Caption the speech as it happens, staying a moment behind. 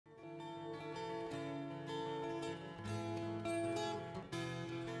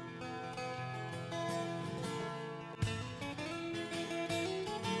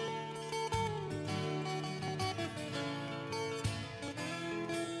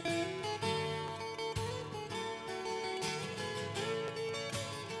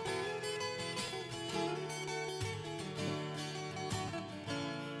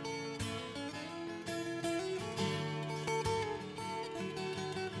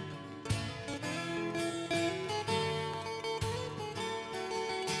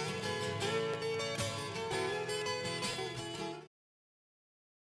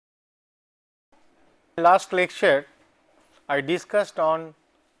Last lecture I discussed on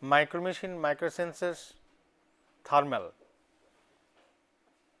micromachined microsensors thermal.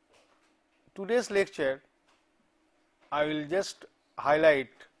 Today's lecture I will just highlight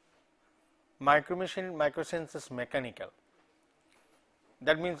micromachined microsensors mechanical.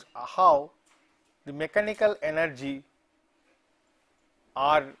 That means how the mechanical energy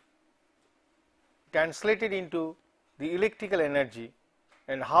are translated into the electrical energy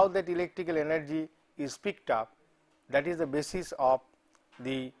and how that electrical energy is picked up. That is the basis of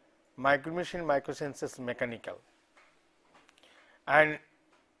the micromachined microsensors mechanical. And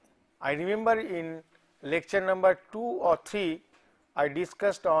I remember in lecture number 2 or 3 I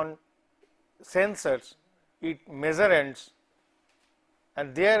discussed on sensors, its measurements,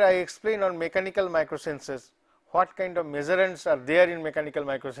 and there I explained on mechanical microsensors what kind of measurements are there in mechanical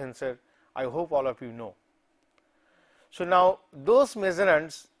microsensor. I hope all of you know. So now those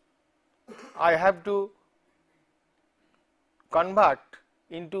measurements I have to convert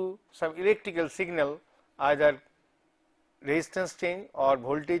into some electrical signal, either resistance change or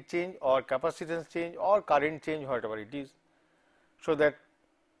voltage change or capacitance change or current change, whatever it is, so that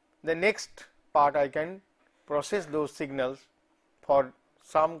the next part I can process those signals for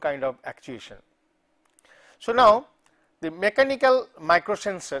some kind of actuation. So now the mechanical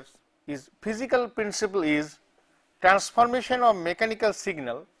microsensors is physical principle is transformation of mechanical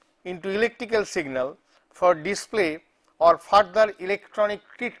signal into electrical signal for display or further electronic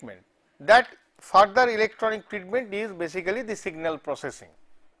treatment. That further electronic treatment is basically the signal processing.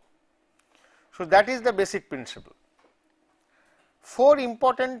 So that is the basic principle. 4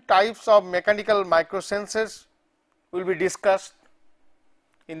 important types of mechanical microsensors will be discussed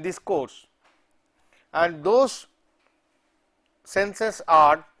in this course, and those sensors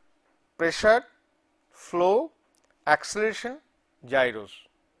are pressure, flow, acceleration, gyros.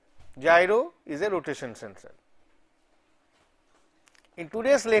 Gyro is a rotation sensor. In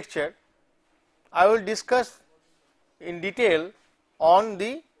today's lecture I will discuss in detail on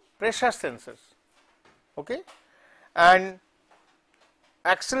the pressure sensors, okay, and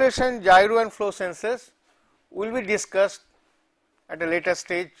acceleration, gyro and flow sensors will be discussed at a later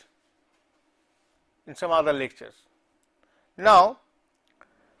stage in some other lectures. Now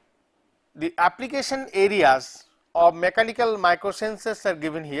the application areas of mechanical microsensors are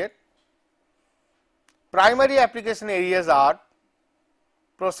given here. Primary application areas are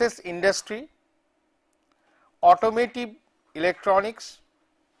process industry, automotive electronics,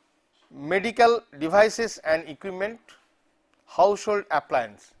 medical devices and equipment, household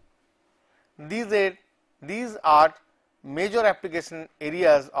appliance. These are major application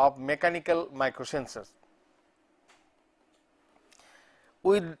areas of mechanical microsensors.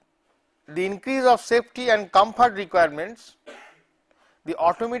 With the increase of safety and comfort requirements, the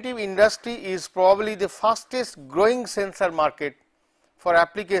automotive industry is probably the fastest growing sensor market for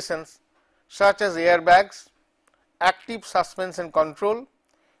applications such as airbags, active suspension control,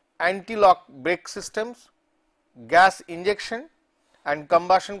 anti-lock brake systems, gas injection and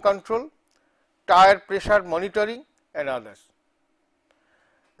combustion control, tire pressure monitoring and others.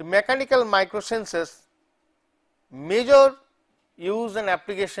 The mechanical microsensors major use and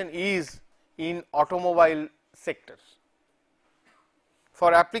application is in automobile sectors.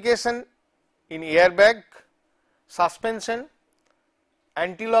 For application in airbag, suspension,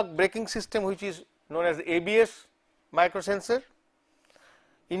 anti-lock braking system which is known as ABS microsensor,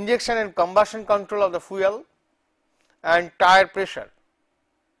 injection and combustion control of the fuel and tire pressure.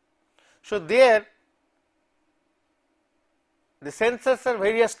 So there the sensors are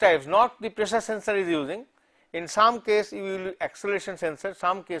various types, not the pressure sensor is using. In some case you will acceleration sensor,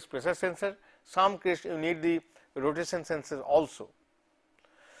 some case pressure sensor, some case you need the rotation sensors also.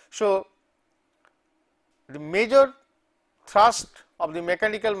 So the major thrust of the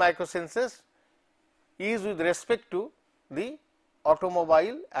mechanical microsensors is with respect to the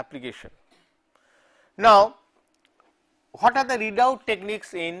automobile application. Now what are the readout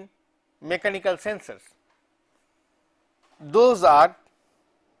techniques in mechanical sensors? Those are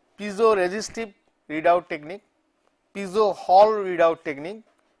piezo resistive readout technique, piezo Hall readout technique,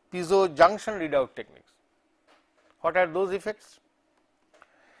 piezo junction readout techniques. What are those effects?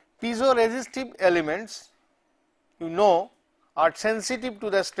 Piezo resistive elements, you know, are sensitive to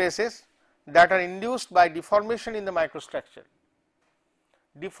the stresses that are induced by deformation in the microstructure.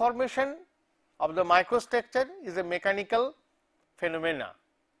 Deformation of the microstructure is a mechanical phenomena,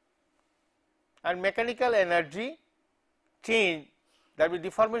 and mechanical energy change, that will be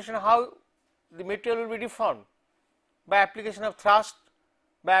deformation, how the material will be deformed by application of thrust,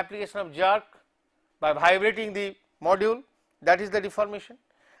 by application of jerk, by vibrating the module, that is the deformation.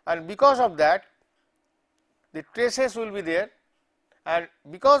 And because of that the traces will be there, and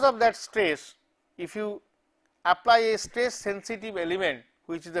because of that stress, if you apply a stress sensitive element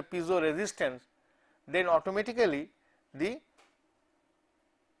which is the piezo resistance, then automatically the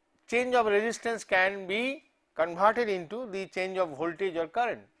change of resistance can be converted into the change of voltage or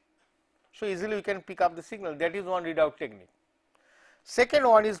current. So, easily we can pick up the signal. That is one readout technique. Second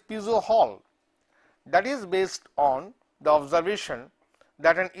one is piezo Hall, that is based on the observation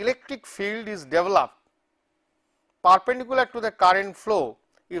that an electric field is developed perpendicular to the current flow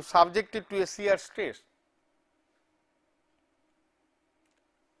if subjected to a shear stress.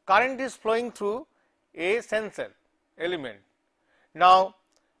 Current is flowing through a sensor element. Now,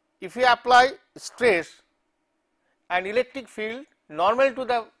 if you apply stress, an electric field normal to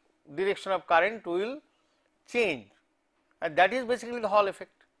the direction of current will change, and that is basically the Hall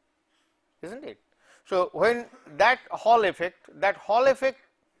effect, isn't it? So, when that Hall effect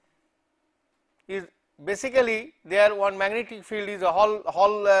is basically there, one magnetic field is a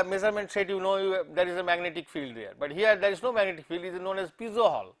Hall measurement set, you know, there is a magnetic field there, but here there is no magnetic field, it is known as piezo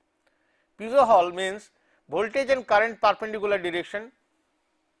Hall. Piezo Hall means voltage and current perpendicular direction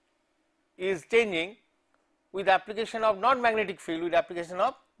is changing with application of not magnetic field, with application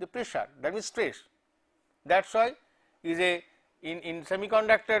of the pressure, that means stress. That is why is a in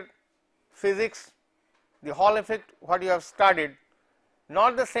semiconductor physics, the Hall effect what you have studied,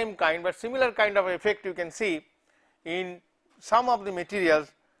 not the same kind but similar kind of effect you can see in some of the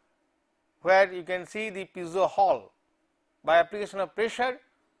materials where you can see the piezo Hall. By application of pressure,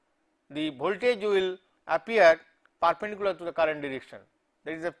 the voltage will appear perpendicular to the current direction,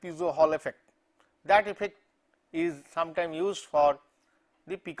 that is a piezo Hall effect. That effect is sometimes used for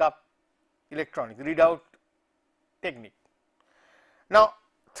the pickup electronics readout technique. Now,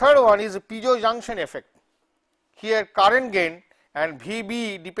 third one is a piezo junction effect. Here current gain and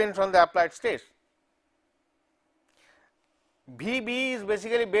VB depends on the applied stress. VB is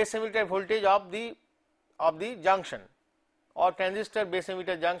basically base emitter voltage of the junction or transistor base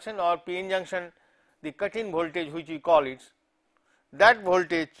emitter junction or PN junction, the cut-in voltage which we call it. That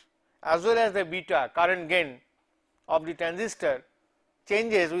voltage as well as the beta current gain of the transistor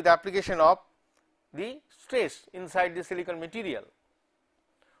changes with application of the stress inside the silicon material.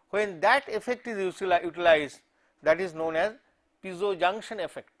 When that effect is utilized, that is known as piezo junction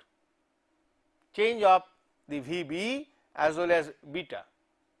effect, change of the VB as well as beta.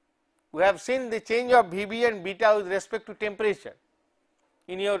 We have seen the change of VB and beta with respect to temperature.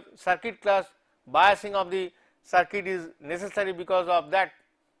 In your circuit class, biasing of the circuit is necessary because of that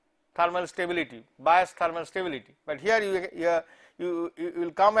thermal stability, biased thermal stability, but here you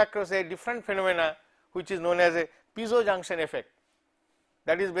will come across a different phenomena which is known as a piezo junction effect.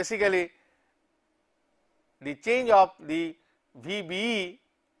 That is basically the change of the VBE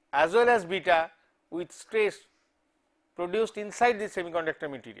as well as beta with stress produced inside the semiconductor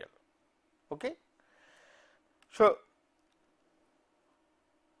material. Okay. So,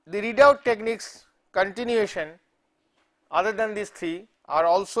 the readout techniques continuation other than these three are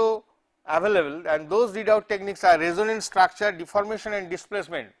also available, and those readout techniques are resonance structure, deformation and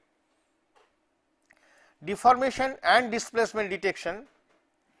displacement. Deformation and displacement detection,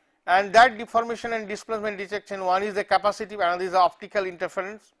 and that deformation and displacement detection, one is the capacitive, another is the optical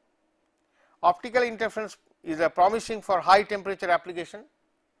interference. Optical interference is a promising for high temperature application,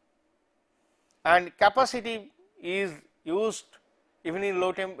 and capacitive is used even in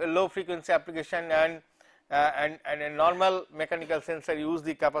low frequency application, and a normal mechanical sensor use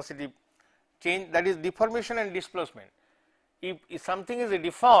the capacitive change, that is deformation and displacement. If something is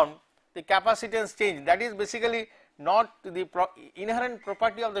deformed, the capacitance change, that is basically not the inherent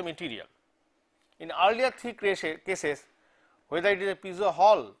property of the material. In earlier three cases, whether it is a piezo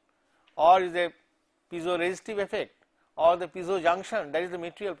Hall or is a piezo resistive effect or the piezo junction, that is the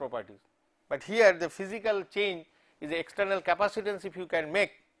material properties. But here the physical change is the external capacitance. If you can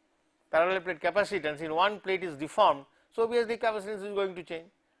make parallel plate capacitance in one plate is deformed, so obviously capacitance is going to change.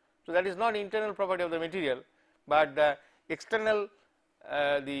 So, that is not internal property of the material, but the external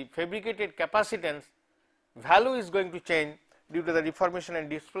the fabricated capacitance value is going to change due to the deformation and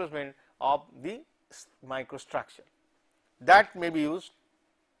displacement of the microstructure. That may be used.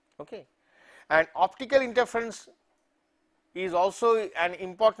 Okay. And optical interference is also an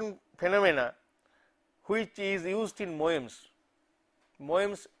important phenomena which is used in MOEMs.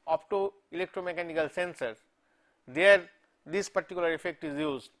 MOEMs, opto electromechanical sensors, there this particular effect is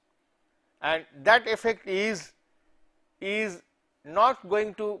used, and that effect is not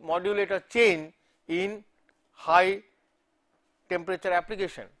going to modulate or change in high temperature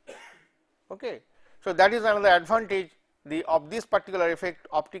application. Okay. So, that is another advantage of this particular effect,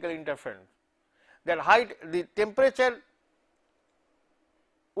 optical interference. that the temperature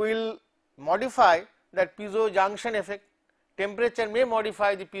will modify that piezo junction effect, temperature may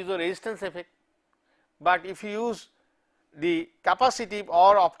modify the piezo resistance effect, but if you use the capacitive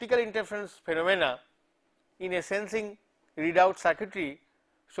or optical interference phenomena in a sensing readout circuitry,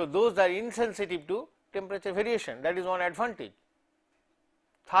 so those are insensitive to temperature variation, that is one advantage.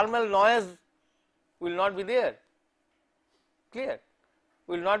 Thermal noise will not be there, clear,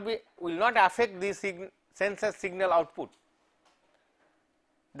 will not affect the sensor signal output.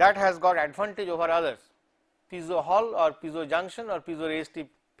 That has got advantage over others, piezo Hall or piezo junction or piezo resistive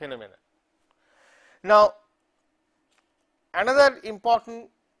phenomena. Now, another important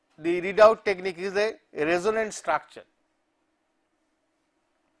the readout technique is a resonant structure.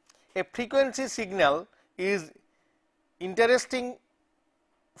 A frequency signal is interesting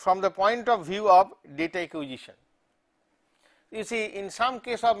from the point of view of data acquisition. You see, in some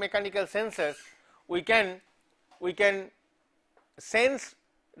case of mechanical sensors, we can sense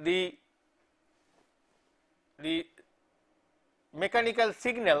the mechanical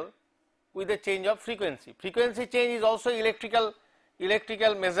signal with a change of frequency. Frequency change is also electrical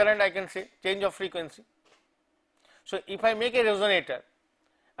measurement, I can say, change of frequency. So, if I make a resonator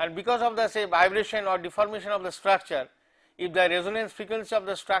and because of the say vibration or deformation of the structure, if the resonance frequency of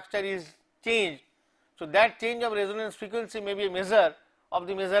the structure is changed, so that change of resonance frequency may be a measure of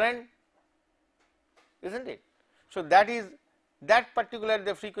the measurand, isn't it? So, that is that particular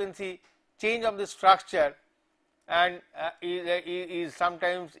the frequency change of the structure and is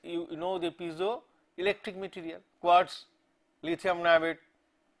sometimes you know the piezo electric material, quartz, lithium niobate,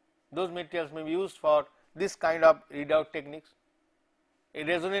 those materials may be used for this kind of readout techniques. A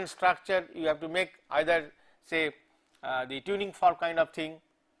resonant structure you have to make either say the tuning fork kind of thing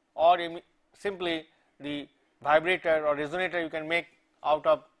or simply the vibrator or resonator you can make out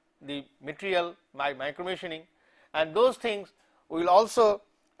of the material by micromachining, and those things will also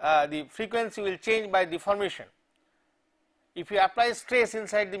the frequency will change by deformation. If you apply stress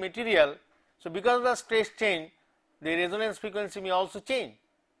inside the material, so because of the stress change, the resonance frequency may also change,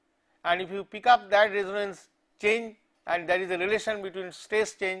 and if you pick up that resonance change and there is a relation between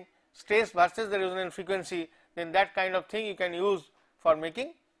stress change, stress versus the resonance frequency, then that kind of thing you can use for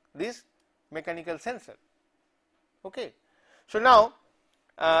making this mechanical sensor. Okay. So, now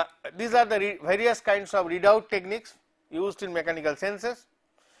these are the various kinds of readout techniques used in mechanical sensors.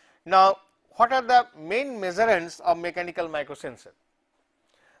 Now, what are the main measurements of mechanical microsensor?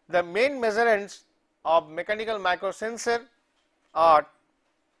 The main measurements of mechanical microsensor are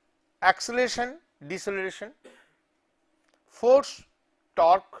acceleration, deceleration, force,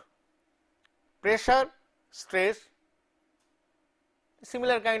 torque, pressure, stress.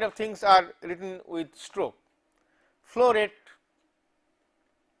 Similar kind of things are written with stroke. Flow rate,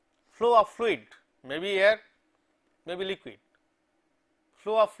 flow of fluid, maybe air, maybe liquid.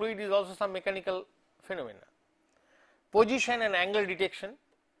 Flow of fluid is also some mechanical phenomena. Position and angle detection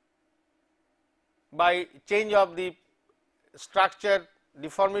by change of the structure,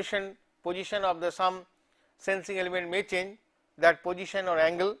 deformation, position of the some sensing element may change, that position or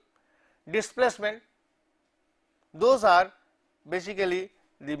angle. Displacement, those are basically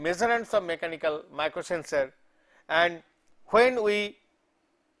the measurements of mechanical microsensor, and when we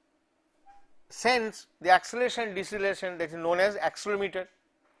sense the acceleration, deceleration, that is known as accelerometer.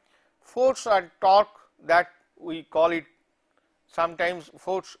 Force and torque, that we call it sometimes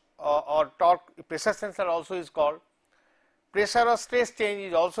force or torque, pressure sensor also is called. Pressure or stress change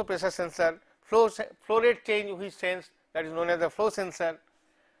is also pressure sensor. Flow rate change which sense, that is known as the flow sensor.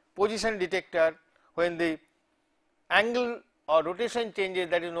 Position detector, when the angle or rotation changes,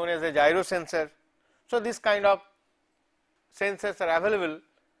 that is known as a gyro sensor. So, this kind of sensors are available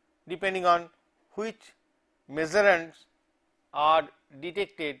depending on which measurements are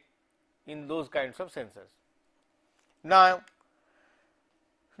detected in those kinds of sensors. Now,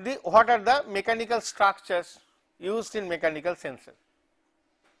 what are the mechanical structures used in mechanical sensors?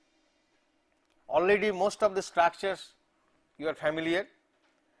 Already most of the structures you are familiar.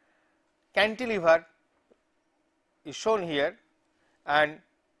 Cantilever is shown here, and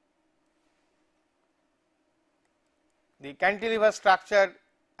the cantilever structure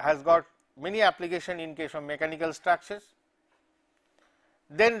has got many application in case of mechanical structures.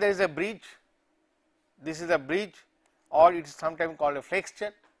 Then there is a bridge, this is a bridge or it is sometimes called a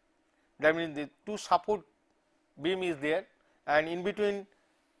flexure. That means the two support beam is there and in between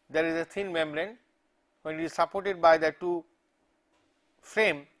there is a thin membrane. When it is supported by the two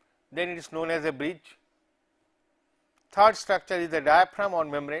frame, then it is known as a bridge. Third structure is the diaphragm or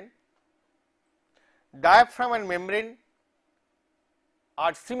membrane. Diaphragm and membrane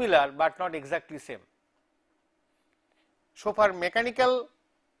are similar but not exactly same. So, for mechanical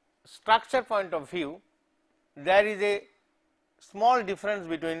structure point of view, there is a small difference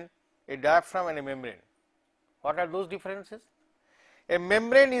between a diaphragm and a membrane. What are those differences? A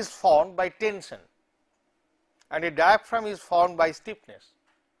membrane is formed by tension and a diaphragm is formed by stiffness.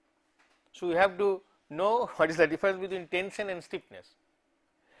 So, we have to know what is the difference between tension and stiffness.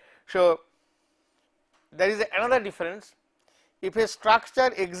 So, there is another difference. If a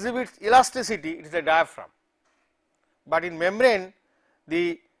structure exhibits elasticity, it is a diaphragm, but in membrane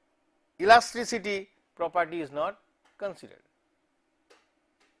the elasticity property is not considered.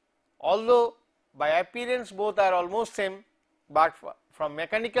 Although by appearance both are almost same, but from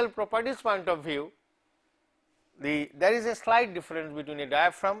mechanical properties point of view, there is a slight difference between a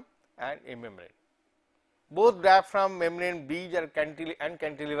diaphragm and a membrane. Both diaphragm, membrane, bridge and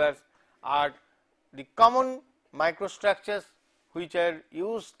cantilevers are the common microstructures which are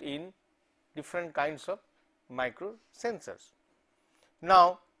used in different kinds of microsensors.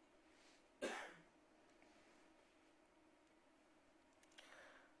 Now,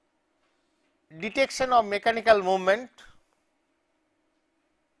 detection of mechanical movement,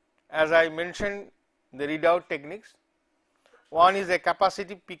 as I mentioned the readout techniques. One is a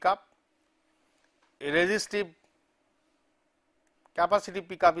capacitive pickup, a resistive capacitive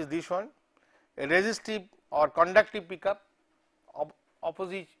pickup is this one, a resistive or conductive pickup,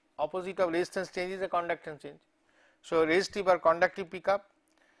 opposite of resistance change is a conductance change. So, resistive or conductive pickup.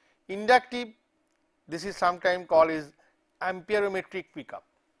 Inductive, this is sometimes called is amperometric pickup,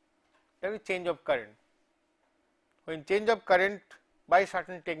 that is change of current. When change of current by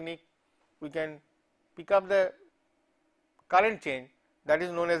certain technique, we can pick up the current change, that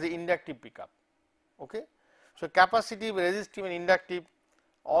is known as the inductive pickup. Okay. So, capacitive, resistive and inductive,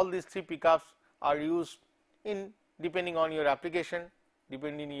 all these three pickups are used in depending on your application,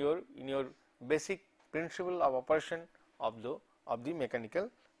 depending in your basic principle of operation of the mechanical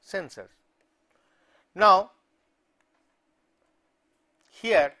sensors. Now,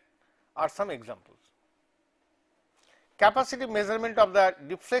 here are some examples. Capacitive measurement of the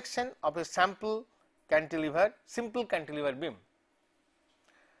deflection of a simple cantilever beam.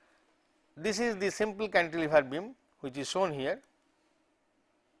 This is the simple cantilever beam which is shown here.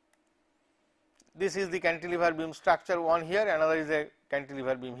 This is the cantilever beam structure, one here, another is a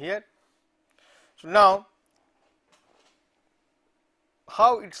cantilever beam here. So, now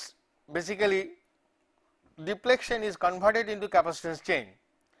how it's basically deflection is converted into capacitance change.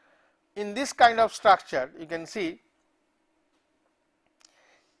 In this kind of structure, you can see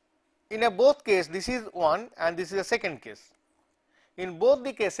in a both case, this is one and this is a second case. In both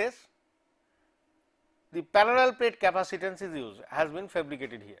the cases, the parallel plate capacitance is used, has been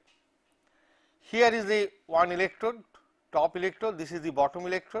fabricated here. Here is the one electrode, top electrode, this is the bottom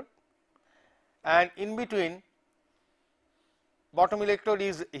electrode, and in between bottom electrode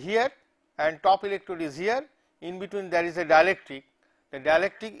is here and top electrode is here, in between there is a dielectric, the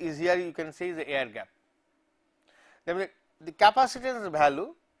dielectric is here, you can say is the air gap. The capacitance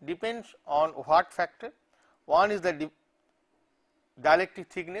value depends on what factor? One is the dielectric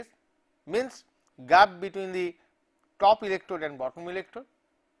thickness, means gap between the top electrode and bottom electrode,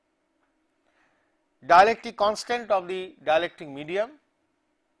 dielectric constant of the dielectric medium,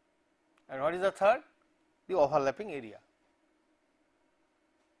 and what is the third? The overlapping area.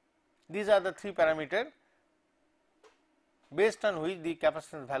 These are the three parameters based on which the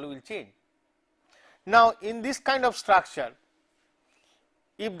capacitance value will change. Now, in this kind of structure,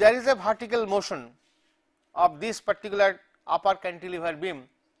 if there is a vertical motion of this particular upper cantilever beam,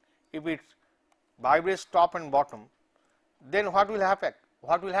 if it vibrates top and bottom, then what will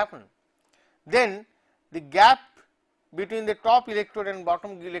happen? Then the gap between the top electrode and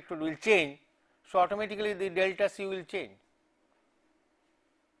bottom electrode will change, so automatically the delta C will change.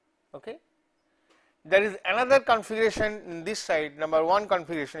 Okay. There is another configuration in this side, number 1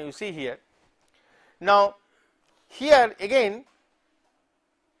 configuration you see here. Now, here again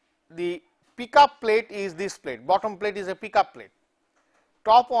the pickup plate is this plate, bottom plate is a pickup plate,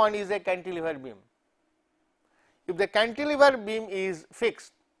 top one is a cantilever beam. If the cantilever beam is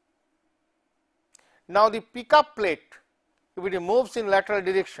fixed, now the pickup plate, if it moves in lateral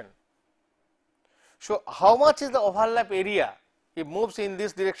direction, so how much is the overlap area? It moves in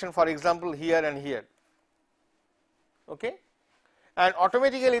this direction, for example here and here, okay, and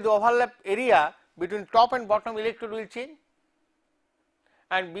automatically the overlap area between top and bottom electrode will change,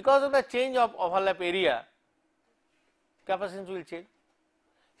 and because of the change of overlap area, capacitance will change.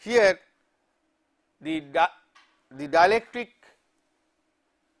 Here the dielectric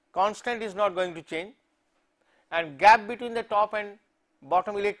constant is not going to change, and gap between the top and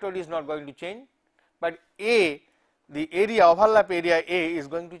bottom electrode is not going to change, but A, the area, overlap area A is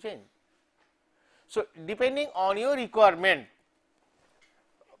going to change. So, depending on your requirement,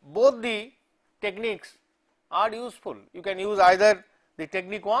 both the techniques are useful. You can use either the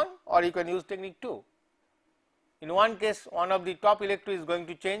technique 1 or you can use technique 2. In one case, one of the top electrode is going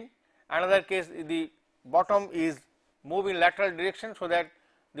to change, another case the bottom is move in lateral direction, so that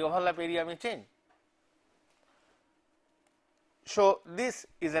the overlap area may change. So, this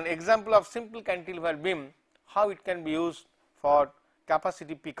is an example of simple cantilever beam, how it can be used for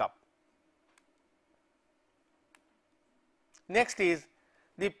capacity pickup. Next is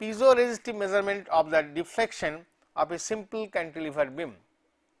the piezoresistive measurement of the deflection of a simple cantilever beam.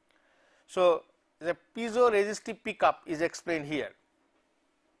 So, the piezoresistive pickup is explained here.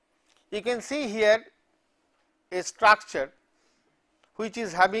 You can see here a structure which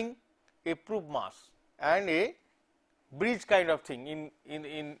is having a proof mass and a bridge kind of thing.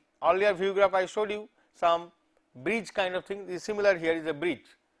 In earlier view graph I showed you some bridge kind of thing. Is similar here is a bridge.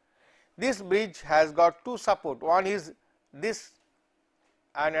 This bridge has got two support, one is this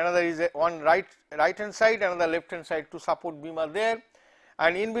and another is one right hand side, another left hand side, two support beam are there,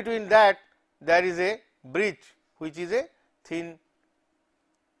 and in between that there is a bridge which is a thin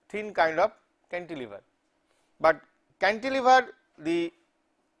kind of cantilever. But cantilever, the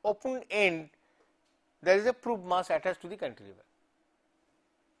open end, there is a proof mass attached to the cantilever.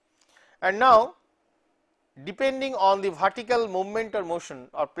 And now, depending on the vertical movement or motion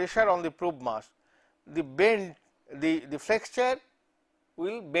or pressure on the proof mass, the bend, the flexure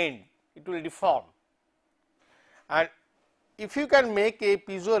will bend, it will deform. And if you can make a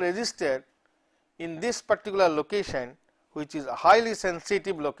piezo resistor in this particular location, which is a highly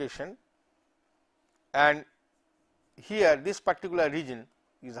sensitive location, and here this particular region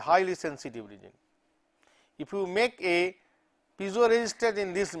is a highly sensitive region. If you make a piezo resistor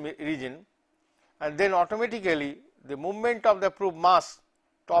in this region, and then automatically the movement of the proof mass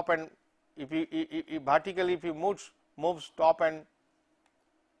top and if vertically if you moves top and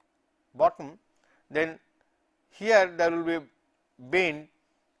bottom, then here there will be a bend,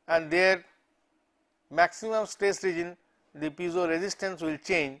 and there maximum stress region the piezo resistance will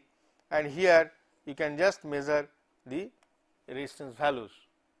change, and here you can just measure the resistance values,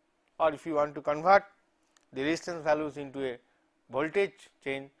 or if you want to convert the resistance values into a voltage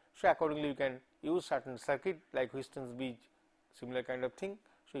change, so accordingly you can use certain circuit like Wheaton's bridge, similar kind of thing,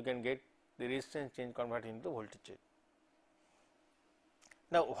 so you can get the resistance change converted into voltage change.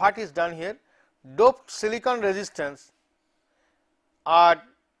 Now, what is done here? Doped silicon resistance are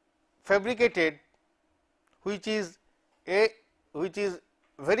fabricated, which is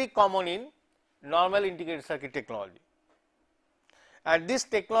very common in normal integrated circuit technology, and this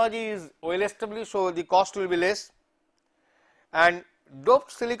technology is well established, so the cost will be less, and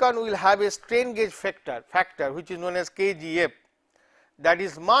doped silicon will have a strain gauge factor which is known as KGF, that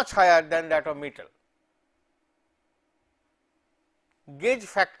is much higher than that of metal. Gauge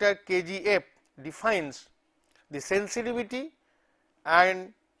factor KGF defines the sensitivity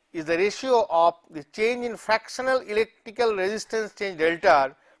and is the ratio of the change in fractional electrical resistance change delta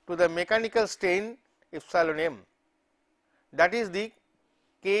R to the mechanical strain epsilon m, that is the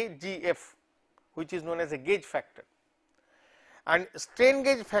KGF, which is known as a gauge factor, and strain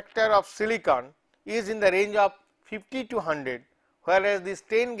gauge factor of silicon is in the range of 50 to 100, whereas the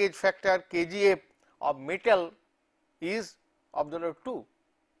strain gauge factor KGF of metal is of the order 2.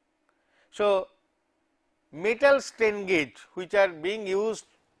 So, metal strain gauge which are being used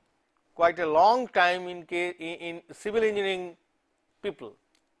quite a long time in civil engineering people,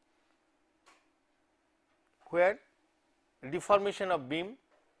 where deformation of beam,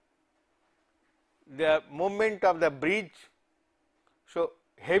 the movement of the bridge, so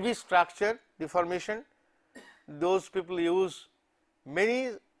heavy structure deformation, those people use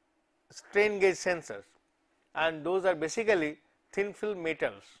many strain gauge sensors, and those are basically thin film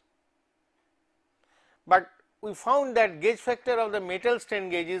metals. But we found that gauge factor of the metal strain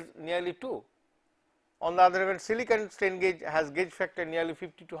gauge is nearly 2. On the other hand, silicon strain gauge has gauge factor nearly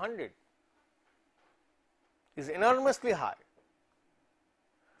 50 to 100, is enormously high.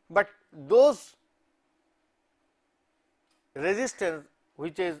 But those resistance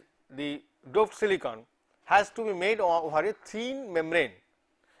which is the doped silicon has to be made over a thin membrane,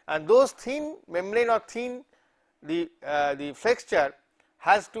 and those thin membrane or thin the flexure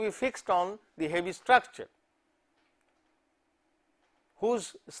has to be fixed on the heavy structure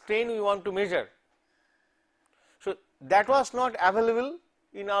whose strain we want to measure. So, that was not available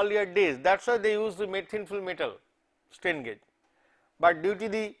in earlier days, that is why they used the thin film metal strain gauge. But due to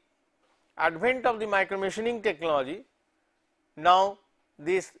the advent of the micromachining technology, now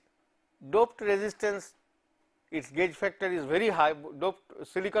this doped resistance, its gauge factor is very high, doped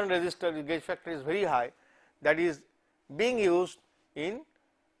silicon resistor gauge factor is very high, that is being used in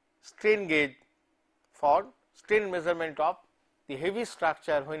strain gauge for strain measurement of the heavy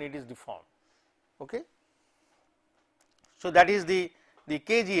structure when it is deformed. Okay. So, that is the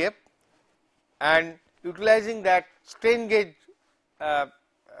KGF, and utilizing that strain gauge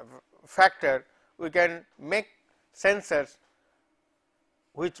factor, we can make sensors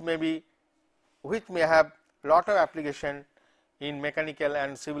which may have lot of application in mechanical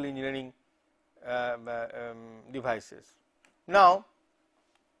and civil engineering devices. Now,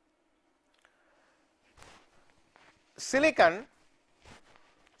 silicon,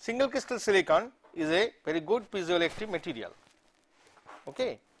 single crystal silicon is a very good piezoelectric material,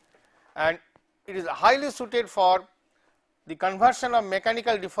 okay, and it is highly suited for the conversion of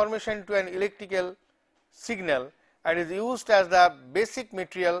mechanical deformation to an electrical signal, and is used as the basic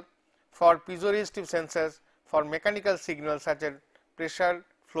material for piezoresistive sensors for mechanical signals such as pressure,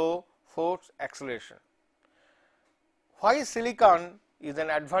 flow, force, acceleration. Why silicon is an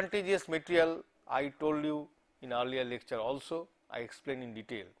advantageous material, I told you in earlier lecture also, I explained in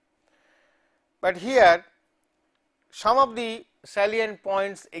detail. But here some of the salient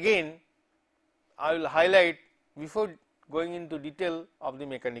points again I will highlight before going into detail of the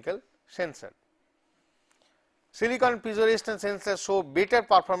mechanical sensor. Silicon piezoresistance sensors show better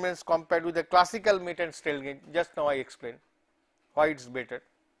performance compared with the classical metal and strain gauge. Just now I explained why it is better.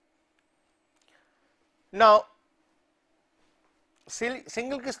 Now,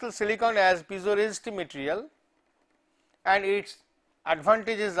 single crystal silicon as piezoresistive material, and its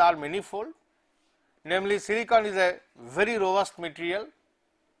advantages are manifold. Namely, silicon is a very robust material.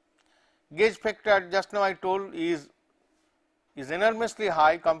 Gauge factor, just now I told, is enormously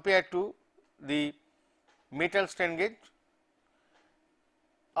high compared to the metal strain gauge.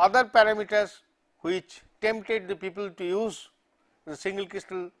 Other parameters which tempted the people to use the single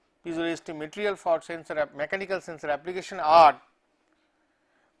crystal piezoresistive material for sensor mechanical sensor application are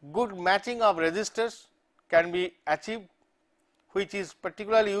good matching of resistors can be achieved, which is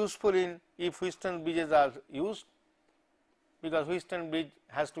particularly useful in if Wheatstone bridges are used, because Wheatstone bridge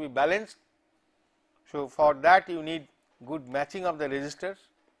has to be balanced. So, for that you need good matching of the resistors.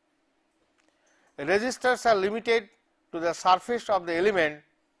 Resistors are limited to the surface of the element,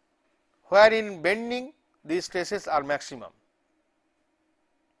 where in bending these stresses are maximum.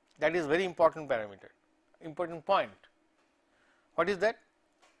 That is very important parameter, important point. What is that?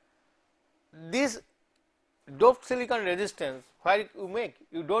 This doped silicon resistance, where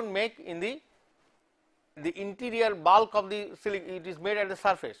you do not make in the interior bulk of the silicon, it is made at the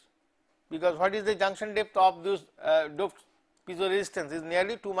surface, because what is the junction depth of this doped piezo resistance is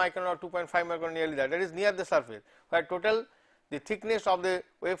nearly 2 micron or 2.5 micron, nearly that is near the surface, where total the thickness of the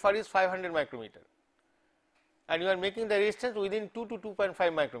wafer is 500 micrometer, and you are making the resistance within 2 to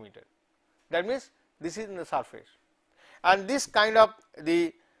 2.5 micrometer. That means this is in the surface, and this kind of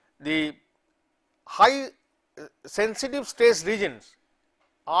the high sensitive stress regions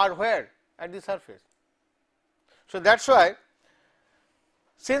are where? At the surface. So, that is why,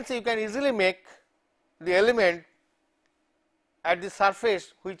 since you can easily make the element at the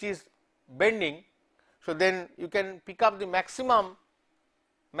surface which is bending, so then you can pick up the maximum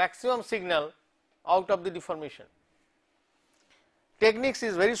signal out of the deformation. Techniques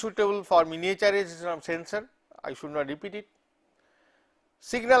is very suitable for miniaturization of sensor, I should not repeat it.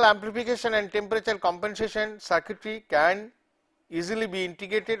 Signal amplification and temperature compensation circuitry can easily be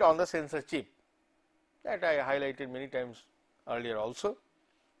integrated on the sensor chip, that I highlighted many times earlier also.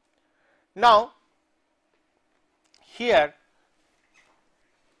 Now, here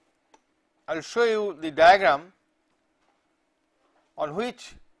I will show you the diagram on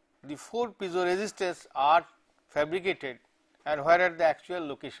which the 4 piezoresistors are fabricated and where at the actual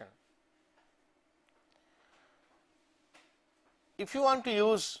location. If you want to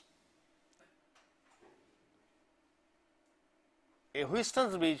use a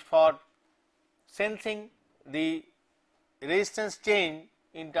Wheatstone's bridge for sensing the resistance change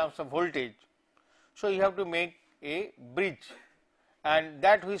in terms of voltage, so you have to make a bridge, and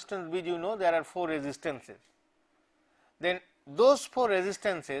that Wheatstone's bridge, you know, there are 4 resistances. Then those 4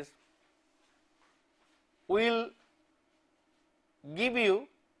 resistances will give you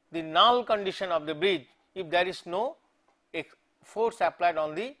the null condition of the bridge if there is no force applied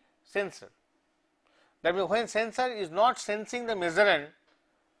on the sensor. That means, when sensor is not sensing the measurand,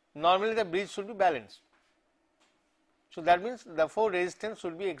 normally the bridge should be balanced. So, that means the 4 resistance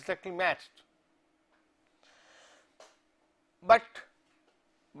should be exactly matched. But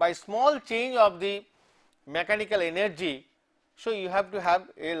by small change of the mechanical energy, So, you have to have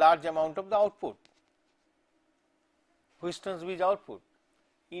a large amount of the output, Wheaton's bridge output.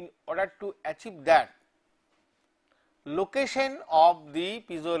 In order to achieve that, location of the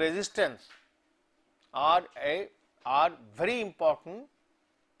piezo resistance are very important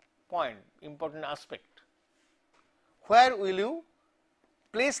point, important aspect. Where will you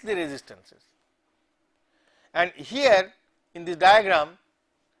place the resistances? And here in this diagram,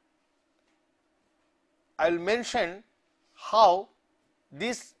 I will mention how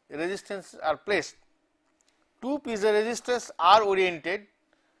these resistances are placed. Two piezo resistors are oriented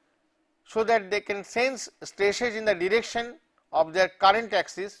so that they can sense stresses in the direction of their current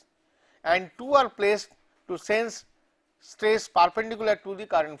axis, and two are placed to sense stress perpendicular to the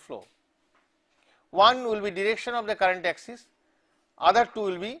current flow. One will be direction of the current axis, other two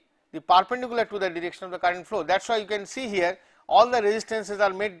will be the perpendicular to the direction of the current flow. That is why you can see here all the resistances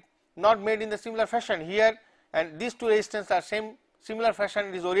are not made in the similar fashion here, and these two resistances are similar fashion,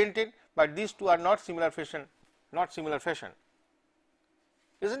 it is oriented, but these two are not similar fashion,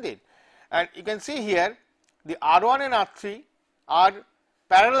 isn't it? And you can see here the R1 and R3 are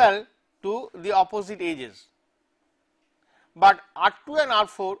parallel to the opposite edges, but R2 and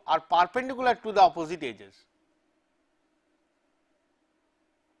R4 are perpendicular to the opposite edges.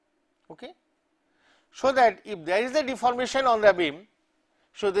 Okay. So that if there is a deformation on the beam,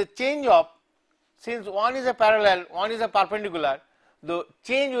 so the change of, since one is a parallel, one is a perpendicular, the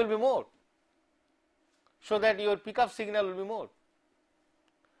change will be more, so that your pickup signal will be more.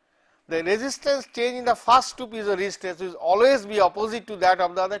 The resistance change in the first two piezo resistors will always be opposite to that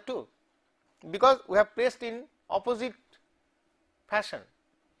of the other two, because we have placed in opposite fashion.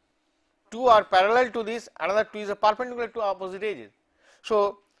 Two are parallel to this, another two is a perpendicular to opposite edges.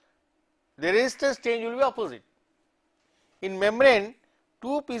 So, the resistance change will be opposite. In membrane,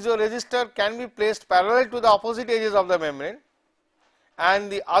 two piezo resistor can be placed parallel to the opposite edges of the membrane,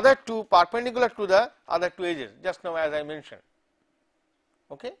 and the other two perpendicular to the other two edges, just now as I mentioned.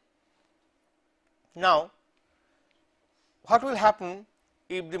 Okay. Now, what will happen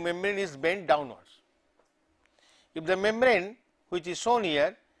if the membrane is bent downwards? If the membrane which is shown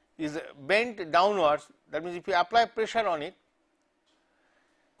here is bent downwards, that means if you apply pressure on it,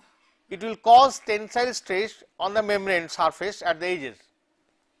 it will cause tensile stress on the membrane surface at the edges.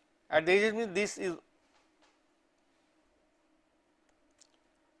 At the edges means this is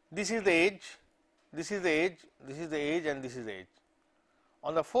the edge, this is the edge, this is the edge, and this is the edge.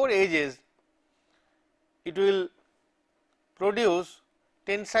 On the four edges, it will produce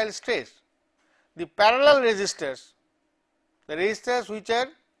tensile stress. The parallel resistors, the resistors which are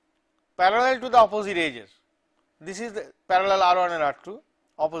parallel to the opposite edges, this is the parallel R1 and R2,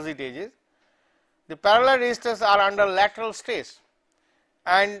 opposite edges. The parallel resistors are under lateral stress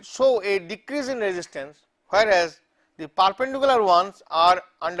and show a decrease in resistance, whereas the perpendicular ones are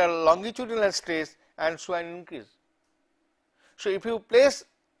under longitudinal stress and show an increase. So, if you place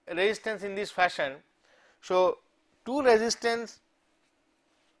resistance in this fashion, so two resistance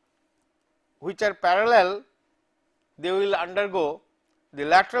which are parallel, they will undergo the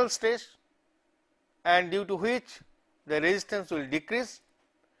lateral stress, and due to which the resistance will decrease,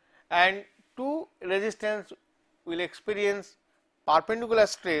 and two resistance will experience perpendicular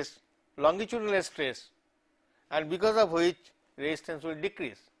stress, longitudinal stress, and because of which resistance will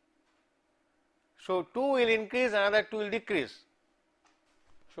decrease. So, two will increase, another two will decrease.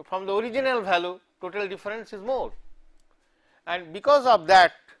 So, from the original value, total difference is more, and because of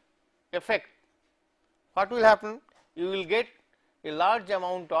that effect, what will happen? You will get a large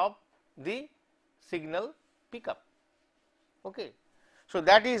amount of the signal pickup. Okay. So,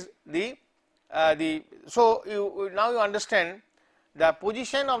 that is the so now you understand the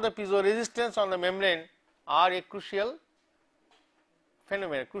position of the piezo resistance on the membrane are a crucial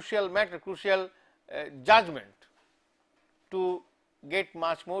phenomenon, crucial matter, crucial judgment to get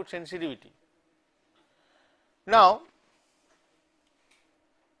much more sensitivity. Now,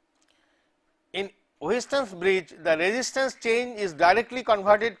 in Wheaton's bridge, the resistance change is directly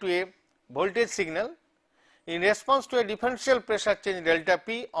converted to a voltage signal. In response to a differential pressure change delta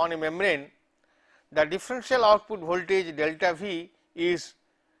P on a membrane, the differential output voltage delta V is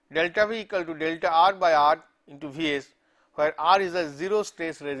delta V equal to delta R by R into Vs, where R is a zero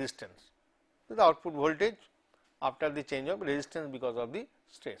stress resistance. This is the output voltage after the change of resistance because of the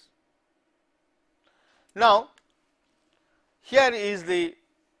stress. Now, here is the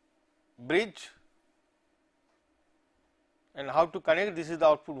bridge and how to connect. This is the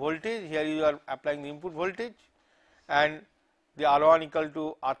output voltage, here you are applying the input voltage, and the R1 equal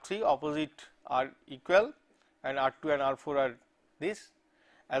to R3, opposite are equal, and R2 and R4 are this.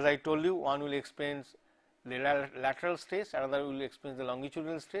 As I told you, one will experience the lateral stress, another will experience the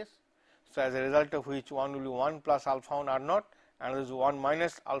longitudinal stress. So, as a result of which one will be 1 plus alpha 1 R naught, another is 1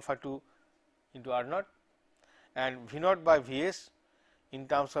 minus alpha 2 into R naught, and V naught by V s in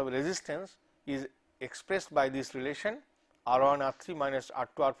terms of resistance is expressed by this relation R1 R3 minus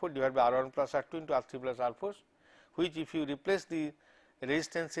R2 R4 divided by R1 plus R2 into R3 plus R4, which if you replace the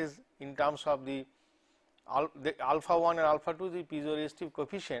resistances in terms of the alpha 1 and alpha 2, the piezoresistive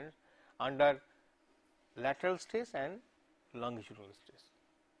coefficients under lateral stress and longitudinal stress.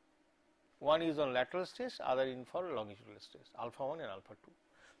 One is on lateral stress, other in for longitudinal stress, alpha 1 and alpha 2.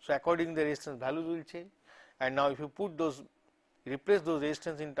 So, according the resistance values will change, and now if you put those, replace those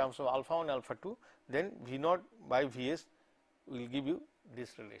resistance in terms of alpha 1 alpha 2, then V naught by V s will give you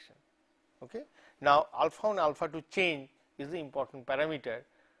this relation. Okay. Now, alpha 1 alpha 2 change is the important parameter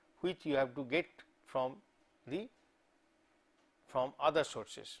which you have to get from other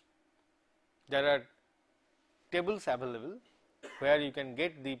sources. There are tables available where you can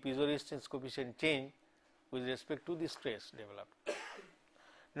get the piezoresistance coefficient change with respect to the stress developed.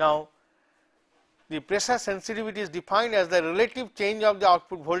 Now, the pressure sensitivity is defined as the relative change of the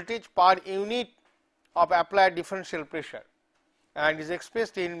output voltage per unit of applied differential pressure, and is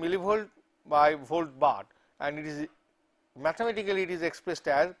expressed in millivolt by volt bar, and it is mathematically it is expressed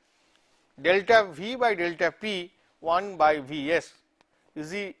as delta V by delta P 1 by V s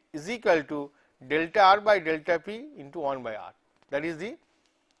is equal to delta R by delta P into 1 by R. That is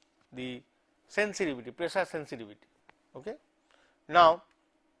the sensitivity, pressure sensitivity. Okay. Now,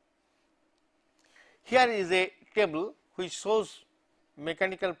 here is a table which shows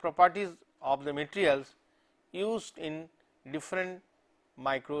mechanical properties of the materials used in different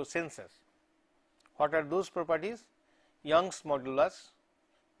microsensors. What are those properties? Young's modulus,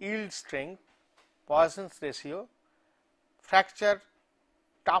 yield strength, Poisson's ratio, fracture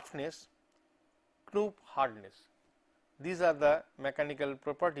toughness, Knuth hardness. These are the mechanical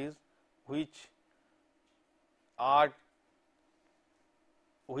properties which are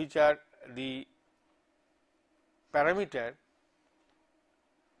the parameter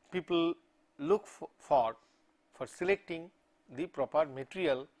people look for selecting the proper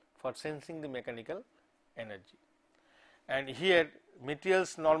material for sensing the mechanical energy. And here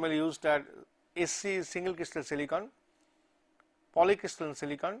materials normally used are SC single crystal silicon, polycrystalline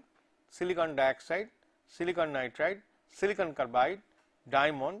silicon, silicon dioxide, silicon nitride, silicon carbide,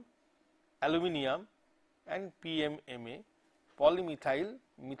 diamond, aluminium and PMMA, polymethyl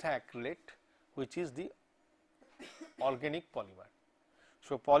methacrylate, which is the organic polymer.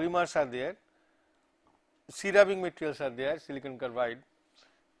 So, polymers are there, ceramic materials are there, silicon carbide,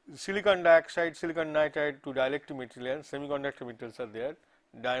 silicon dioxide, silicon nitride to dielectric material, semiconductor materials are there,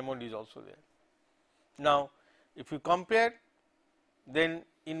 diamond is also there. Now, if you compare, then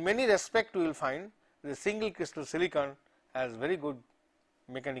in many respects you will find the single crystal silicon has very good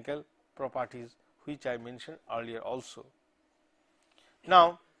mechanical properties which I mentioned earlier also.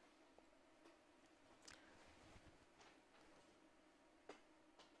 Now,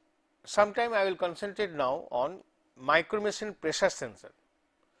 sometime I will concentrate now on micromachined pressure sensor.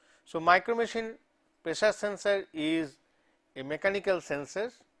 So, micromachined pressure sensor is a mechanical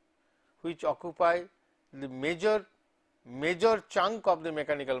sensors which occupy the major chunk of the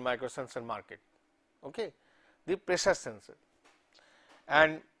mechanical microsensor market, okay, the pressure sensor.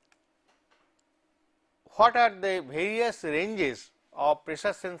 And what are the various ranges of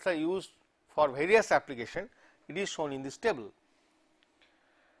pressure sensor used for various application? It is shown in this table.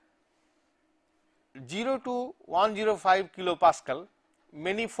 0 to 105 kilopascal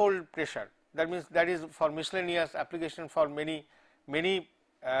manifold pressure, that means that is for miscellaneous application for many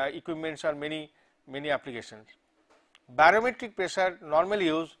equipments or many applications. Barometric pressure normally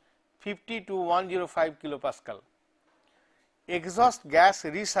use 50 to 105 kilopascal. Exhaust gas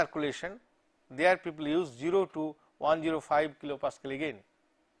recirculation, there people use 0 to 105 kilopascal again.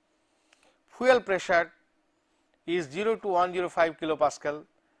 Fuel pressure is 0 to 105 kilopascal.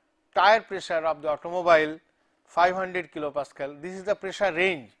 Tire pressure of the automobile 500 kilopascal. This is the pressure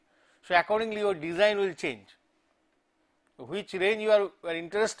range. So, accordingly your design will change. Which range you are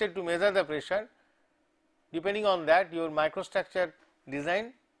interested to measure the pressure, depending on that your microstructure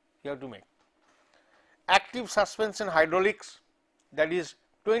design you have to make. Active suspension hydraulics, that is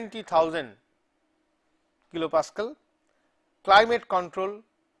 20,000 kilopascal. Climate control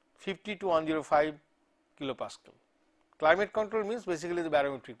 50 to 105 kilopascal. Climate control means basically the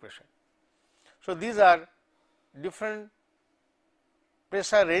barometric pressure. So, these are different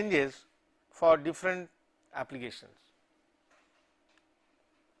pressure ranges for different applications.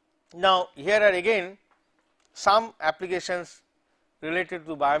 Now, here are again some applications related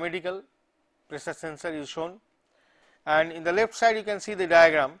to biomedical, pressure sensor is shown, and in the left side you can see the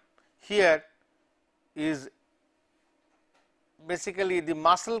diagram. Here is basically the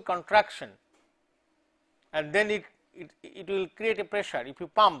muscle contraction, and then it will create a pressure if you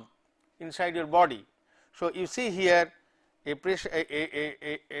pump inside your body. So, you see here a pressure,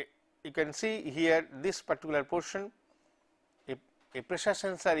 you can see here this particular portion, a pressure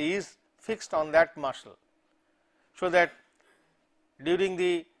sensor is fixed on that muscle, so that during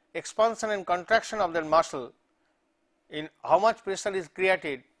the expansion and contraction of that muscle, in how much pressure is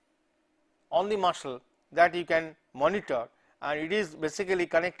created on the muscle, that you can monitor, and it is basically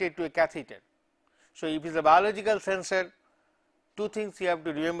connected to a catheter. So, if it is a biological sensor, two things you have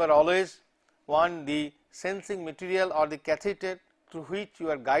to remember always. One, the sensing material or the catheter through which you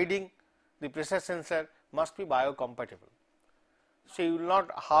are guiding the pressure sensor must be biocompatible. So, you will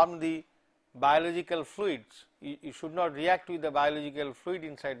not harm the biological fluids, you should not react with the biological fluid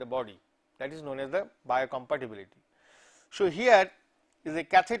inside the body, that is known as the biocompatibility. So, here is a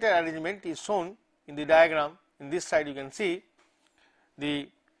catheter arrangement is shown in the diagram. In this side you can see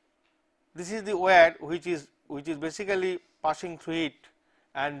this is the wire which is basically passing through it,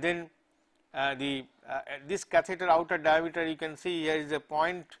 and then this catheter outer diameter you can see here is a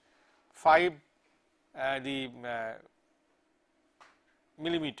 0.5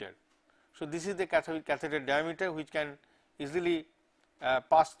 millimeter. So, this is the catheter diameter which can easily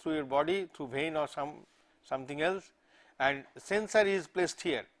pass through your body through vein or something else, and sensor is placed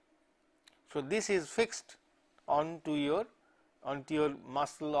here. So, this is fixed onto your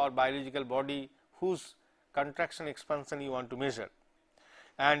muscle or biological body whose contraction expansion you want to measure,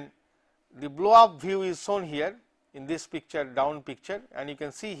 and the blow up view is shown here in this picture, down picture, and you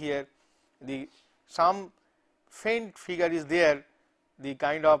can see here some faint figure is there, the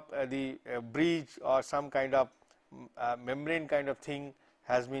kind of the bridge or some kind of membrane kind of thing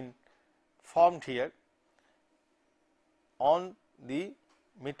has been formed here on the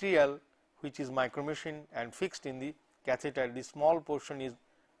material which is micromachined and fixed in the catheter. The small portion is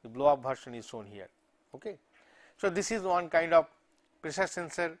the blow up version is shown here. Okay. So, this is one kind of pressure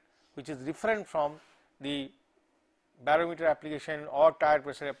sensor which is different from the barometer application or tire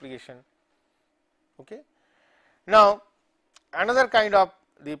pressure application. Okay. Now, another kind of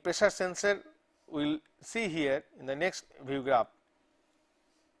the pressure sensor we will see here in the next view graph,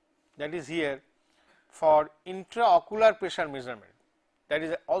 that is here for intraocular pressure measurement. That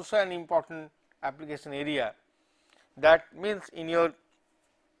is also an important application area. That means in your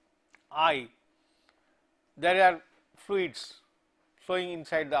eye there are fluids flowing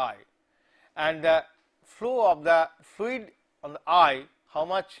inside the eye, and the flow of the fluid on the eye, how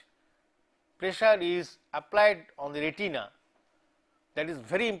much pressure is applied on the retina, that is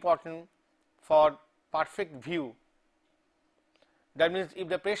very important for perfect view. That means if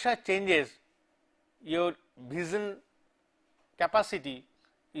the pressure changes, your vision capacity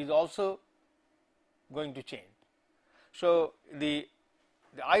is also going to change. So, the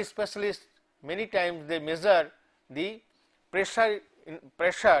eye specialist many times they measure the pressure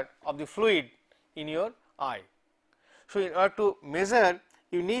of the fluid in your eye. So, in order to measure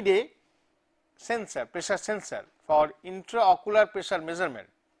you need a sensor, pressure sensor for intraocular pressure measurement,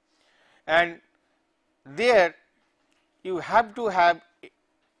 and there you have to have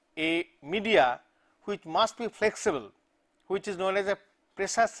a media which must be flexible, which is known as a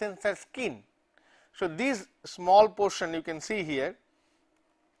pressure sensor skin. So, this small portion you can see here,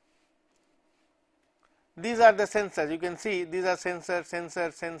 these are the sensors, you can see these are sensor,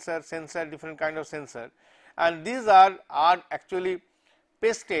 different kind of sensor, and these are actually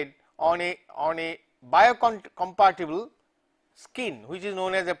pasted on a biocompatible skin which is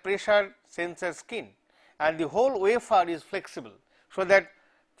known as a pressure sensor skin, and the whole wafer is flexible, so that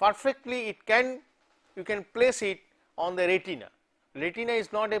perfectly you can place it on the retina. Retina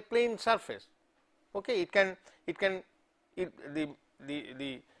is not a plain surface. Okay, the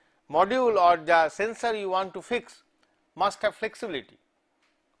module or the sensor you want to fix must have flexibility.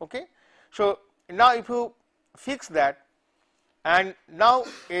 Okay. So, now if you fix that, and now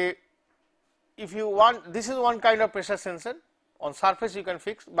if you want, this is one kind of pressure sensor on surface you can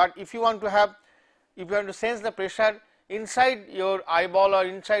fix, but if you want to sense the pressure inside your eyeball or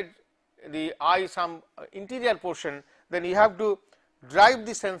inside the eye, some interior portion, then you have to drive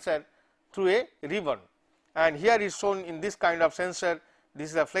the sensor through a ribbon, and here is shown in this kind of sensor. This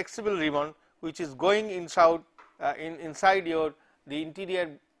is a flexible ribbon which is going inside your the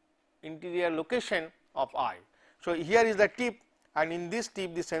interior location of eye. So, here is the tip, and in this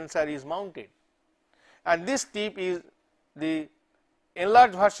tip the sensor is mounted, and this tip is the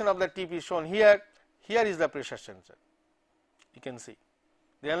enlarged version of the tip is shown here. Here is the pressure sensor, you can see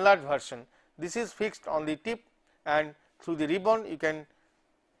the enlarged version. this is fixed on the tip, and through the ribbon you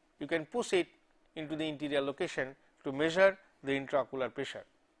can push it into the interior location to measure the intraocular pressure.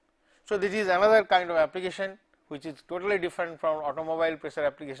 So, this is another kind of application which is totally different from automobile pressure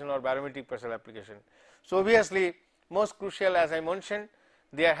application or barometric pressure application. So, obviously, most crucial, as I mentioned,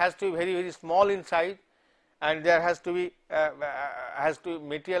 there has to be very small in size, and there has to be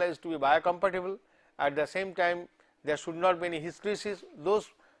material has to be biocompatible. At the same time, there should not be any hysteresis. Those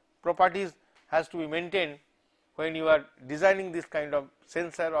properties has to be maintained when you are designing this kind of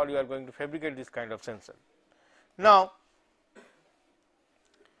sensor or you are going to fabricate this kind of sensor. Now,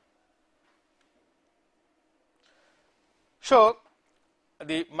 so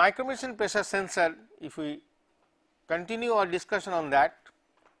the micromachined pressure sensor, if we continue our discussion on that,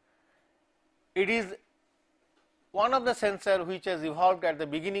 it is one of the sensor which has evolved at the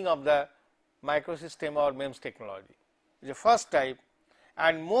beginning of the microsystem or MEMS technology. It is the first type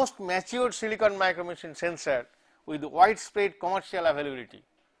and most matured silicon micromachined sensor with widespread commercial availability.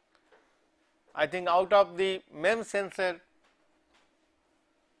 I think out of the MEMS sensor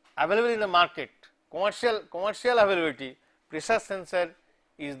available in the market, commercial availability, pressure sensor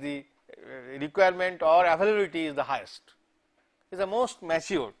is the requirement or availability is the highest, is the most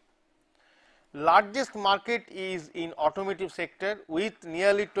matured. Largest market is in automotive sector with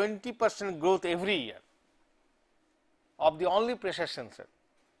nearly 20% growth every year of the only pressure sensor,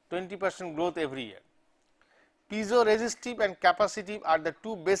 20% growth every year. Piezo resistive and capacitive are the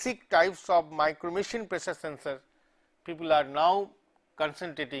two basic types of micromachined pressure sensors people are now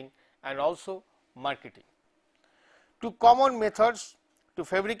concentrating and also marketing. Two common methods to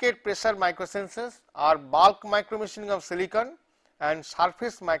fabricate pressure microsensors are bulk micromachining of silicon and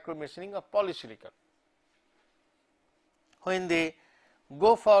surface micromachining of polysilicon. When they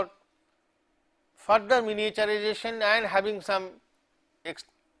go for further miniaturization and having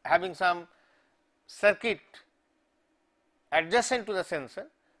some circuit adjacent to the sensor,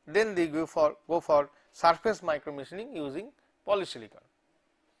 then they go for surface micromachining using polysilicon.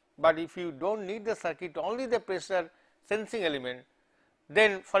 But if you do not need the circuit, only the pressure sensing element,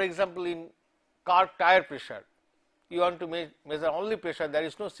 then for example, in car tire pressure, you want to measure only pressure, there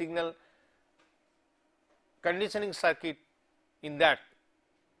is no signal conditioning circuit in that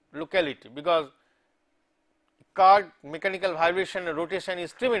locality, because car mechanical vibration and rotation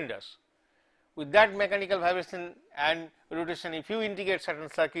is tremendous. With that mechanical vibration and rotation, if you integrate certain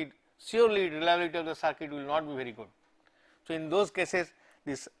circuit, surely reliability of the circuit will not be very good. So, in those cases,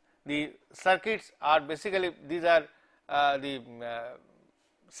 the circuits are basically, these are the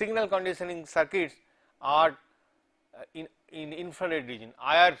signal conditioning circuits are in infrared region.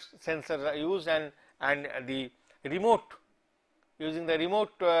 IR sensors are used, and the remote, using the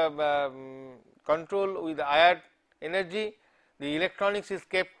remote control with the IR energy, the electronics is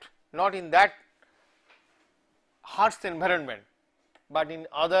kept not in that harsh environment, but in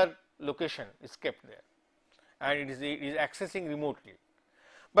other location is kept there, and it is accessing remotely.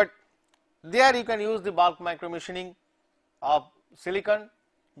 But there you can use the bulk micromachining of silicon,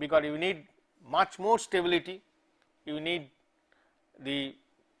 because you need much more stability, you need the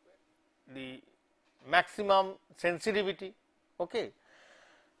maximum sensitivity. Okay.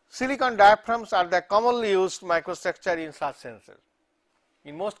 Silicon diaphragms are the commonly used microstructure in such sensors.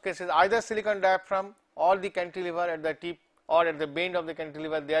 In most cases, either silicon diaphragm or the cantilever at the tip or at the bend of the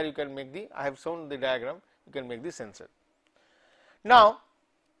cantilever, there you can make the, I have shown the diagram, you can make the sensor. Now,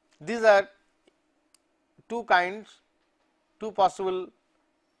 these are two possible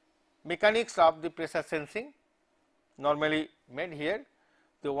mechanics of the pressure sensing normally made here.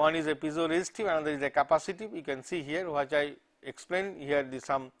 The one is a piezo resistive, another is a capacitive. You can see here what I explained here, the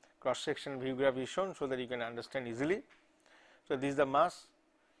some cross section view graph is shown, so that you can understand easily. So, this is the mass,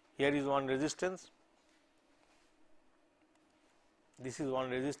 here is one resistance, this is one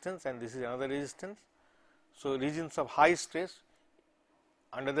resistance and this is another resistance. So, regions of high stress,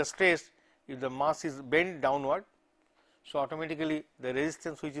 under the stress if the mass is bent downward, so automatically the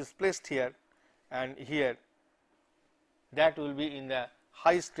resistance which is placed here and here, that will be in the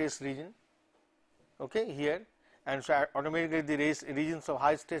high stress region, okay, here, and so automatically the regions of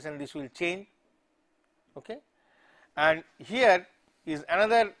high stress and this will change, okay. And here is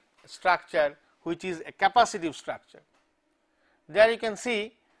another structure which is a capacitive structure. There you can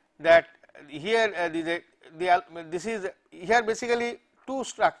see that here this is here basically two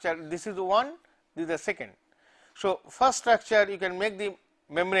structure, this is one, this is the second. So, first structure you can make the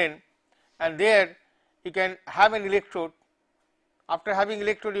membrane, and there you can have an electrode. After having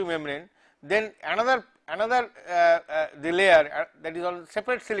electrode membrane, then another the layer that is on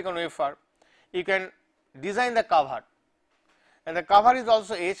separate silicon wafer, you can design the cover, and the cover is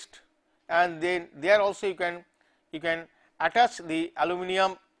also etched, and then there also you can attach the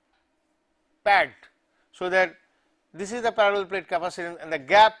aluminum pad, so that this is the parallel plate capacitance, and the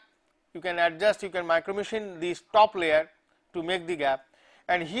gap you can adjust, you can micromachine this top layer to make the gap.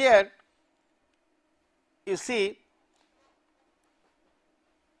 And here you see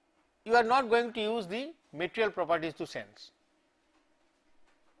you are not going to use the material properties to sense.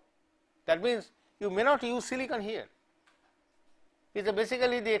 That means you may not use silicon here. It is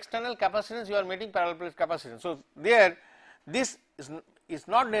basically the external capacitance you are making parallel plate capacitance. So, there this is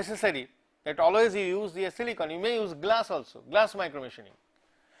not necessary that always you use the silicon, you may use glass also, glass micromachining.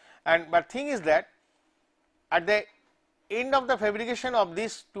 And but thing is that at the end of the fabrication of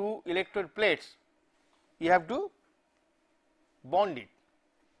these two electrode plates, you have to bond it,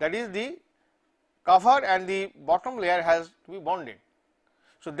 that is the cover and the bottom layer has to be bonded.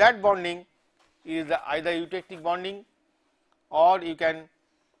 So, that bonding is either eutectic bonding, or you can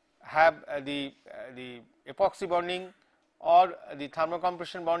have the epoxy bonding or the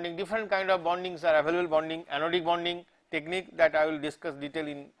thermocompression bonding. Different kind of bondings are available, bonding, anodic bonding technique that I will discuss detail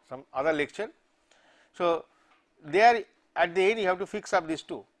in some other lecture. So, there at the end you have to fix up these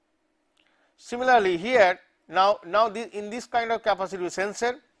two. Similarly, here now in this kind of capacitive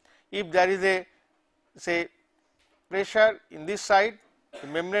sensor, if there is a say pressure in this side, the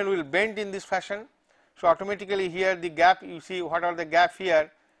membrane will bend in this fashion. So, automatically here the gap, you see what are the gap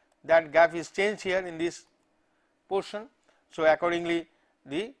here, that gap is changed here in this portion. So, accordingly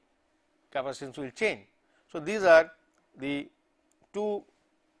the capacitance will change. So, these are the two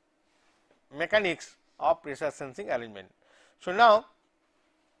mechanics of pressure sensing arrangement. So, now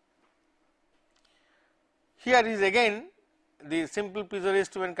here is again the simple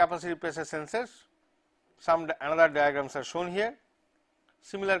piezoresistive and capacitive pressure sensors. Some another diagrams are shown here,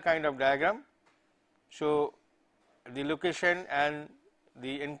 similar kind of diagram. So, the location and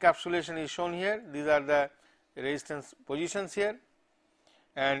the encapsulation is shown here. These are the resistance positions here,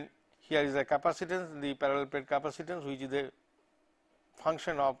 and here is the capacitance, the parallel plate capacitance, which is the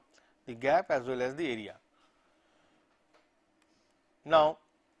function of the gap as well as the area. Now,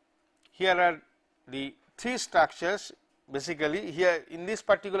 here are the three structures. Basically, here in this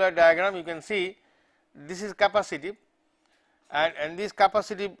particular diagram you can see this is capacitive, and this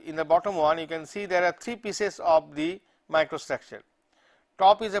capacitive in the bottom one you can see there are three pieces of the microstructure.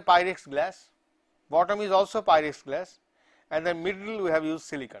 Top is a Pyrex glass, bottom is also Pyrex glass, and the middle we have used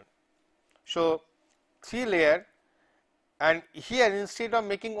silicon. So, three layer, and here instead of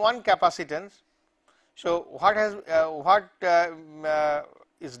making one capacitance, so what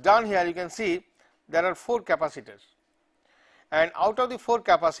is done here, you can see there are 4 capacitors, and out of the 4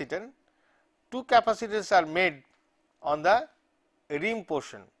 capacitors, 2 capacitors are made on the rim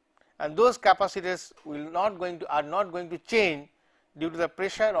portion, and those capacitors are not going to change due to the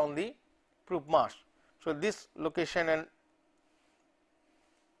pressure on the proof mass. So, this location, and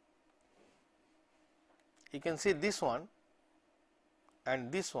you can see this one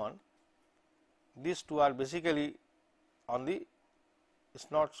and this one, these two are basically on the, it is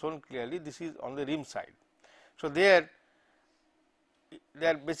not shown clearly, this is on the rim side. So, they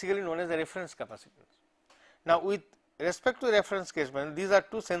are basically known as the reference capacitance. Now, with respect to reference catchment, these are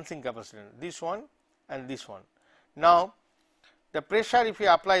 2 sensing capacitance, this one and this one. Now, the pressure if you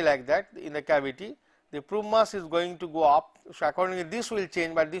apply like that in the cavity, the proof mass is going to go up. So, accordingly this will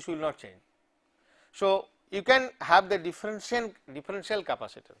change, but this will not change. So, you can have the differential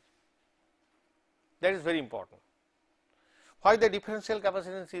capacitance, that is very important. Why the differential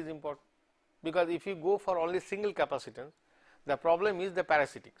capacitance is important? Because if you go for only single capacitance, the problem is the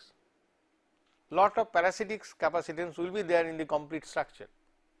parasitics. Lot of parasitics capacitance will be there in the complete structure.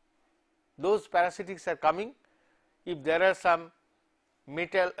 Those parasitics are coming if there are some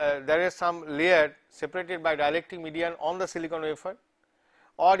metal, there is some layer separated by dielectric medium on the silicon wafer,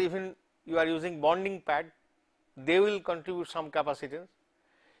 or even you are using bonding pad, they will contribute some capacitance.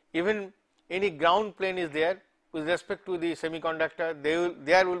 Even any ground plane is there with respect to the semiconductor,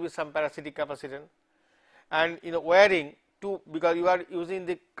 there will be some parasitic capacitance. And in the wiring too, because you are using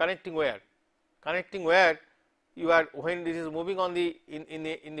the connecting wire, you are, when this is moving on the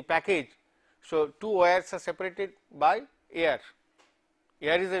in the package, so 2 wires are separated by air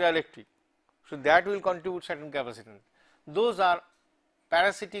is a dielectric, so that will contribute certain capacitance. Those are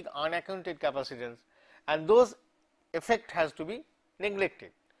parasitic unaccounted capacitance, and those effect has to be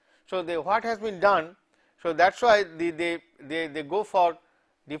neglected. So, what has been done, so that is why they go for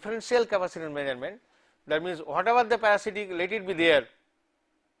differential capacitance measurement. That means, whatever the parasitic, let it be there,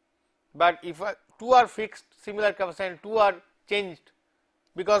 but if 2 are fixed similar capacitance, 2 are changed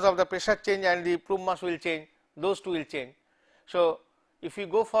because of the pressure change and the proof mass will change, those 2 will change. So, if you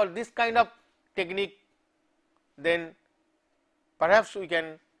go for this kind of technique, then perhaps we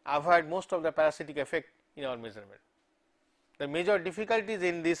can avoid most of the parasitic effect in our measurement. The major difficulties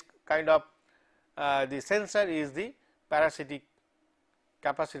in this kind of the sensor is the parasitic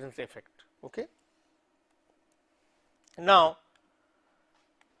capacitance effect. Okay. Now,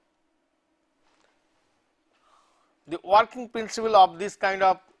 the working principle of this kind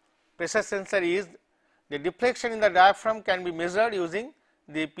of pressure sensor is the deflection in the diaphragm can be measured using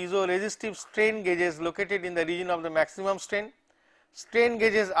the piezoresistive strain gauges located in the region of the maximum strain. Strain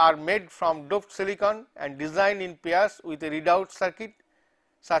gauges are made from doped silicon and designed in pairs with a readout circuit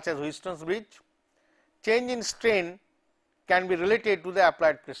such as Wheaton's bridge. Change in strain can be related to the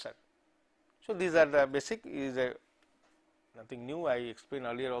applied pressure. So, these are the basic, is a nothing new, I explained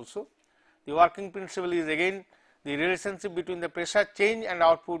earlier also. The working principle is again the relationship between the pressure change and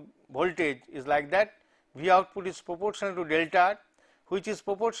output voltage is like that. V output is proportional to delta R, which is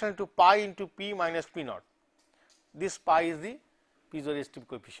proportional to pi into P minus P naught. This pi is the piezoresistive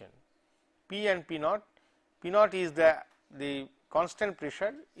coefficient. P and P naught is the constant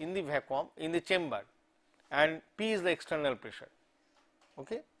pressure in the vacuum in the chamber, and P is the external pressure.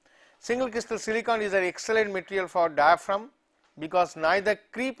 Okay. Single crystal silicon is an excellent material for diaphragm because neither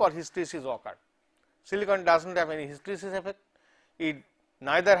creep or hysteresis occur. Silicon does not have any hysteresis effect, it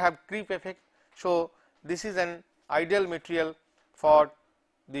neither have creep effect. So, this is an ideal material for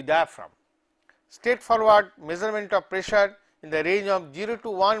the diaphragm. Straightforward measurement of pressure in the range of 0 to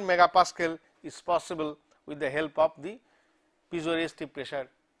 1 megapascal is possible with the help of the piezoresistive pressure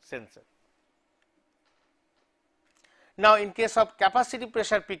sensor. Now, in case of capacitive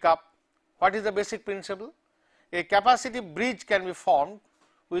pressure pickup, what is the basic principle? A capacitive bridge can be formed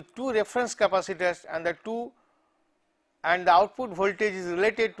with two reference capacitors and the output voltage is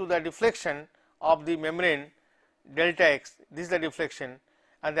related to the deflection of the membrane delta x, this is the deflection,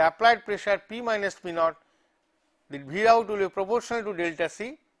 and the applied pressure P minus P naught, the V out will be proportional to delta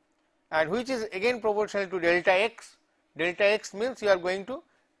C, and which is again proportional to delta x. Delta x means you are going to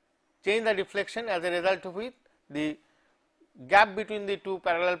change the deflection, as a result of which the gap between the two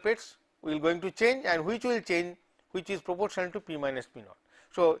parallel plates will going to change, and which will change, which is proportional to P minus P naught.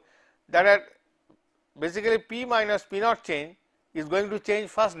 So, there are basically P minus P naught change is going to change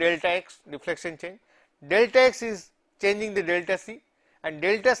first delta x deflection change, delta x is changing the delta C, and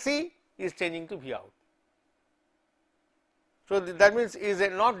delta C is changing to V out. So, that means is a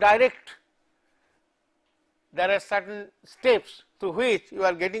not direct, there are certain steps through which you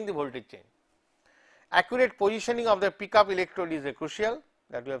are getting the voltage change. Accurate positioning of the pickup electrode is a crucial,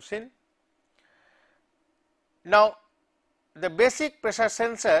 that we have seen. Now, the basic pressure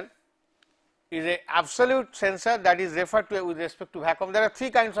sensor is a absolute sensor that is referred to with respect to vacuum. There are three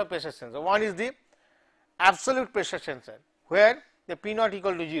kinds of pressure sensor. One is the absolute pressure sensor, where the P naught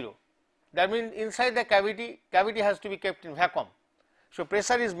equal to 0. That means inside the cavity has to be kept in vacuum. So,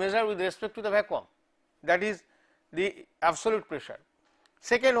 pressure is measured with respect to the vacuum, that is the absolute pressure.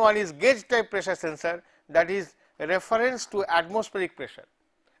 Second one is gauge type pressure sensor, that is a reference to atmospheric pressure,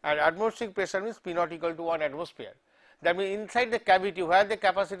 and atmospheric pressure means P naught equal to 1 atmosphere. That means inside the cavity where the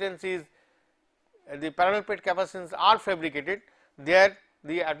capacitance is, the parallel plate capacitance are fabricated, there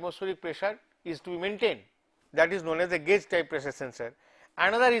the atmospheric pressure is to be maintained, that is known as the gauge type pressure sensor.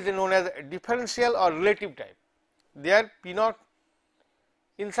 Another is known as differential or relative type. There P naught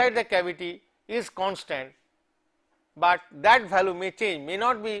inside the cavity is constant, but that value may change, may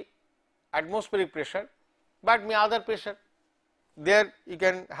not be atmospheric pressure, but may other pressure. There you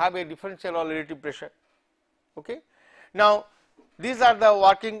can have a differential or relative pressure. Okay. Now, these are the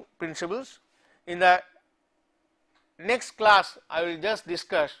working principles. In the next class, I will just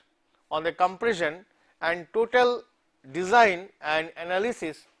discuss on the compression and total design and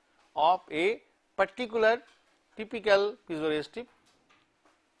analysis of a particular typical piezoresistive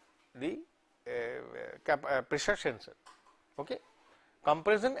pressure sensor. Okay.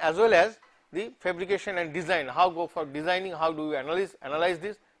 Compression as well as the fabrication and design, how go for designing, how do you analyze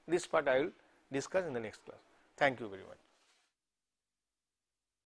this part I will discuss in the next class. Thank you very much.